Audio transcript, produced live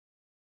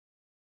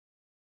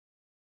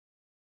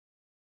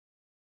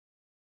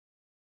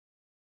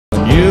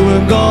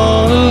you're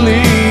gonna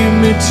leave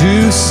me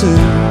too soon.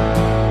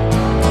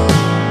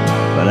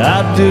 But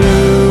I'd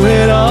do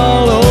it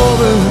all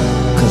over,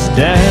 'cause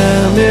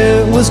damn,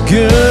 it was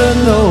good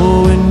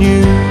knowing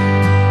you.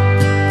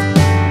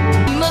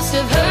 Must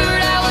have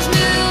heard I was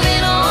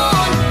moving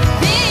on,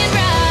 then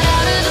right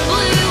out of the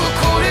blue,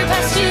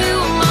 2:15,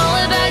 I'm all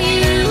about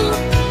you,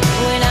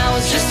 when I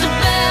was just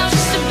about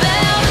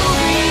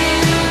over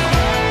you.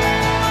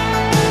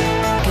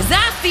 'Cause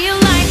I feel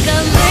like a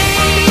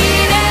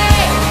lady,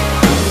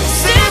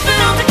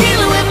 sipping on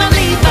tequila with my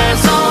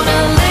Levi's on,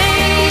 a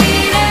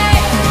lady,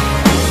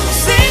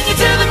 singing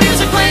to the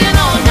music playing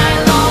all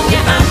night long.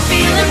 Yeah, I'm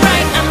feeling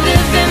right, I'm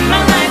living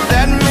my life.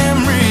 That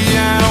memory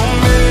I don't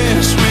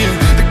mess with,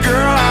 the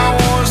girl I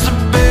was the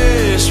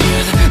best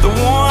with, the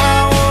one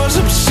I was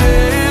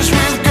obsessed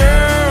with.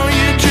 Girl,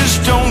 you just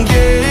don't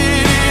get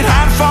it.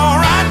 I'd fall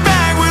right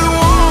back with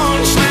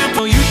one slip.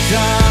 Oh, you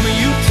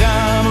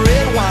time,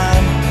 red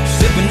wine,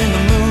 sipping in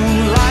the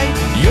moonlight.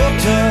 Your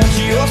touch,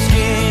 your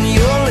skin,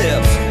 your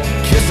lips,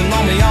 kissing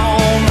on me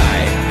all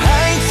night. I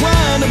ain't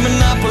trying to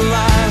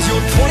monopolize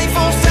your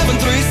 24/7,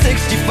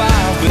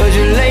 365, but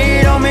you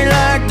laid on me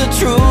like the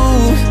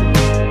truth.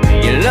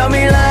 You love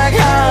me like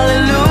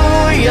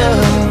hallelujah.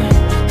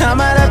 I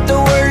might have to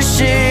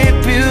worship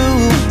you,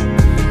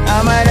 I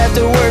might have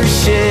to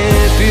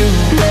worship you.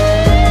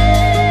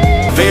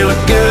 Feel a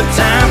good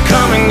time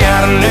coming,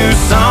 got a new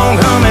song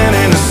humming,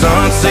 and the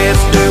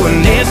sunset's doing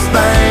its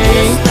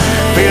thing.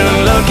 Feeling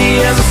lucky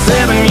as a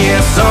 7,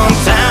 yeah,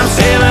 sometimes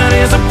heaven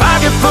is a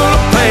pocket full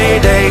of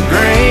payday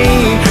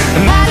green.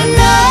 How to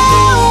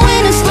know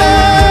when it's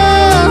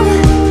love,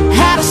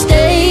 how to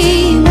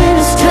stay when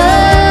it's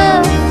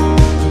tough,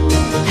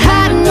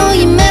 how to know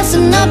you're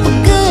messing up a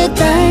good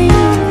thing,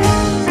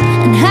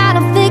 and how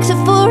to fix it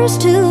before it's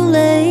too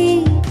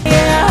late.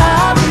 Yeah,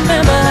 I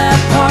remember that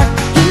part.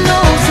 He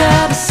knows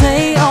how to say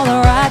all the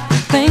right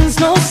things,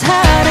 knows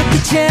how to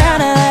get you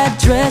out of that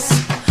dress,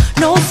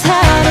 knows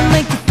how to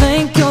make you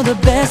think you're the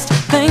best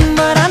thing.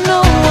 But I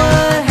know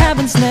what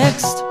happens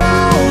next.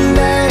 On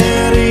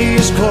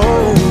daddy's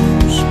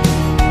clothes,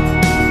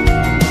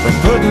 we're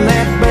putting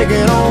that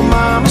bacon on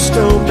mama's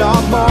stove,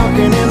 dog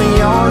barking in the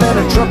yard at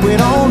a truck we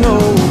don't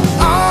know.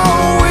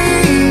 All we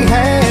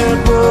had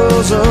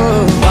was a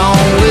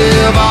long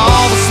live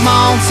all the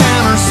small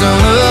towners,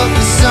 sun up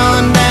the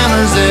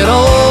sundowners, that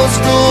old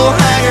school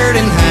Haggard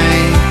and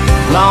Hank.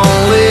 Long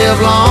live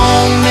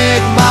long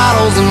neck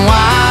bottles and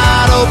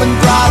wide open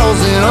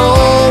throttles and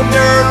old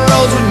dirt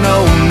roads with no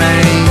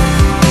name.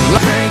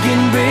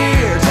 Drinking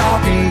beer,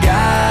 talking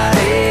God,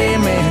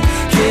 amen,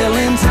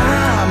 killing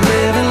time,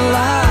 living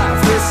life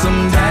with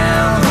some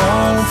down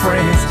home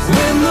friends.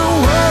 When the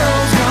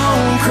world's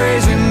gone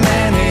crazy,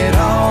 man, it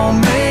all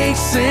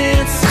makes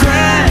sense.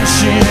 Crash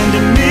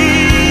into me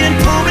and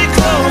pull me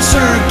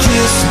closer,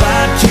 kiss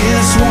by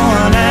kiss,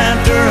 one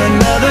after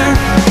another.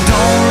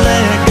 Don't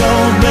let go,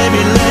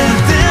 baby, let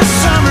this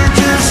summer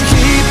just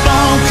keep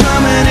on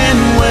coming in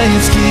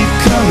waves, keep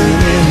coming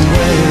in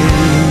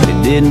waves. It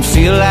didn't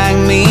feel like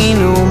me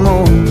no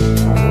more,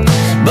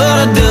 but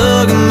I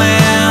dug 'em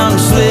out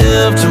and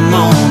slipped 'em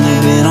on.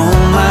 They've been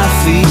on my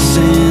feet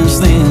since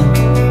then.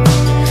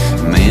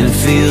 Man, it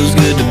feels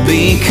good to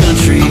be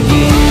country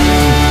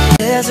again.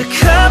 There's a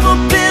couple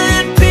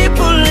billion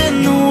people in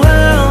the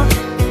world,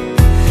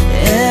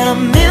 and a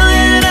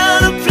million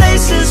other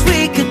places we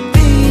could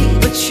be,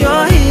 but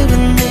you're here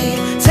with me.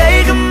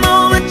 Take a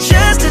moment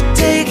just to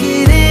take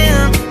it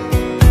in.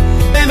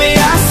 Baby,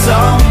 I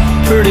saw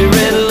pretty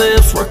red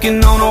lips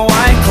working on a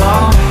white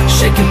claw,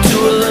 shaking to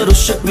a little,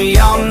 shook me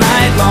all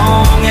night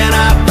long. And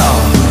I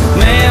thought,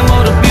 man,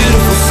 what a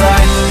beautiful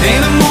sight.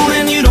 In the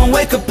morning you don't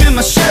wake up in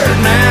my shirt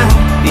now.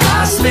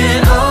 I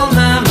spent all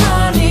my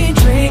money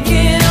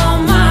drinking on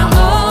my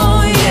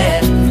own, yeah,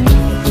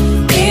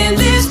 in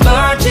this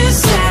bar, just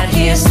sat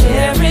here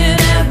staring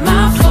at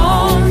my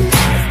phone,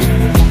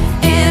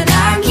 and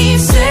I keep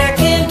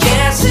second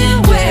guessing,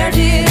 where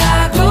did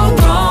I go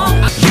wrong?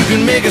 You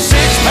can make a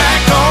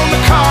six-pack on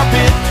the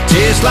carpet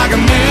taste like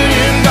 $1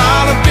 million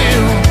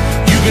bill.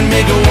 You can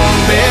make a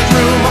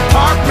one-bedroom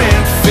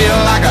apartment feel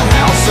like a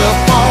house up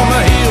on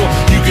the hill.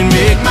 You can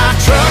make my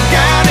truck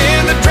out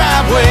in the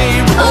driveway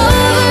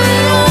Over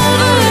and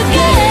over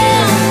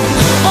again,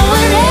 oh,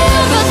 and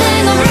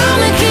everything around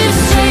me keeps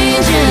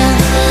changing,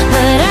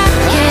 but I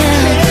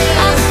can't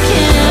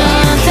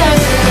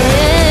take it.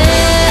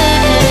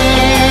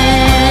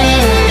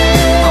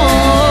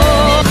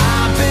 Oh.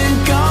 I've been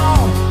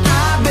gone,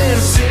 I've been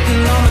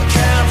sitting on the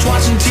couch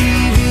watching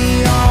TV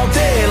all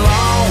day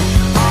long,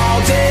 all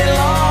day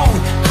long.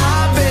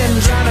 I've been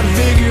trying to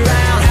figure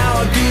out how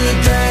a good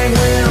thing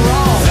went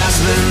wrong.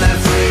 Faster than that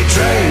freight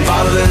train,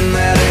 farther than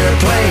that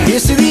airplane. You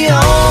see the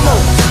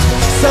almost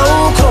so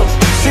close,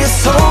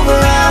 it's over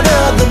out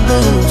of the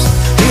blues.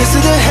 Here's to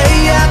the hey,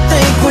 I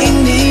think we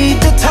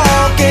need to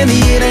talk, and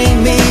it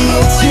ain't me,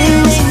 it's you.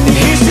 And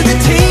here's to the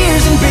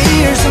tears and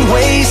beers and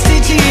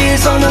wasted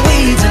years on the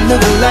weeds that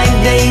look like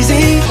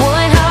daisies.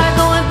 One heart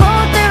going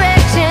both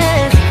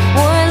directions,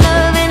 one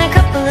love and a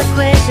couple of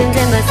questions.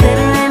 Am I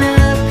settling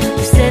up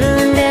or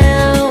settling down?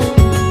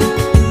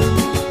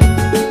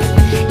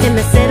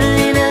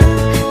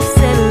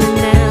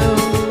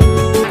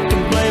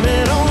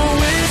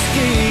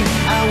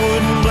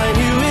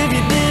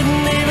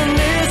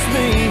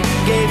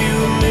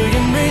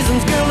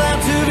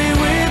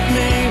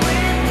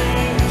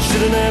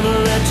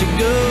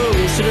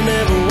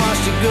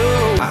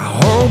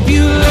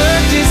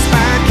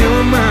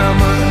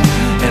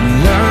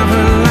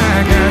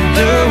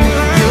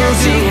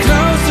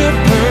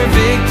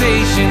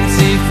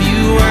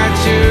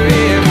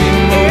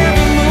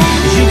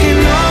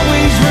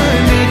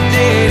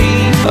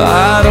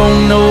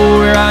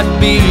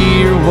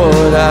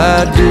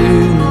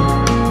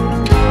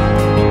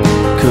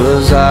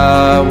 'cause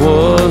I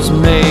was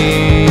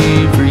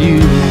made for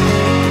you.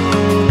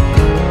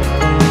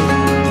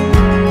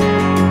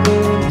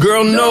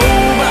 Girl,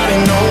 nobody,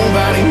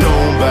 nobody,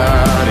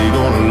 nobody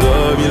gonna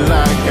love you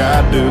like I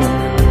do.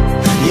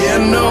 Yeah,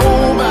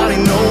 nobody,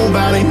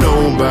 nobody,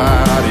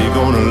 nobody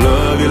gonna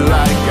love you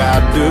like I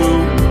do.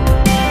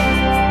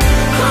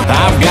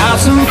 I've got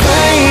some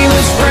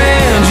famous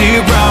friends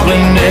you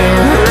probably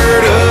never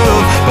heard of,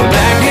 but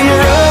back in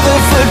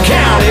Rutherford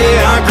County,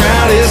 our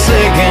crowd is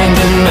second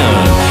to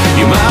none.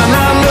 You might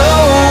not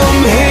know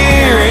them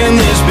here in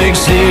this big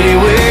city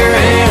we're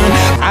in.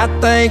 I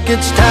think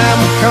it's time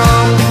to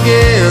come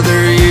together,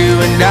 you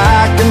and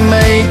I can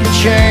make a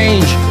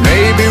change.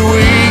 Maybe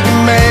we can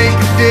make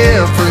a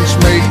difference,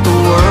 make the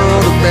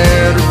world a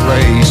better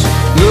place.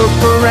 Look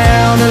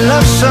around and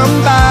love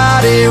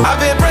somebody. I've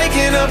been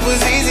breaking up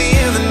was easy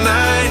in the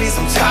 90s.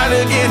 I'm tired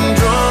of getting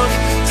drunk,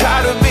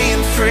 tired of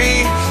being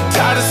free,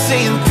 tired of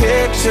seeing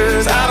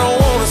pictures I don't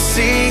wanna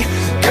see.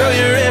 Girl,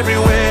 you're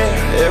everywhere,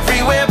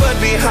 everywhere but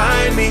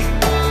behind me.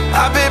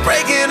 I've been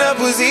breaking up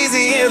was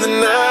easy in the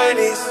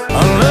 90s.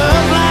 A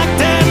love like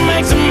that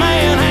makes a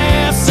man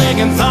have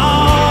second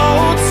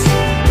thoughts.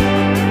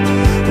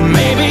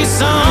 Maybe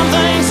some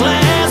things last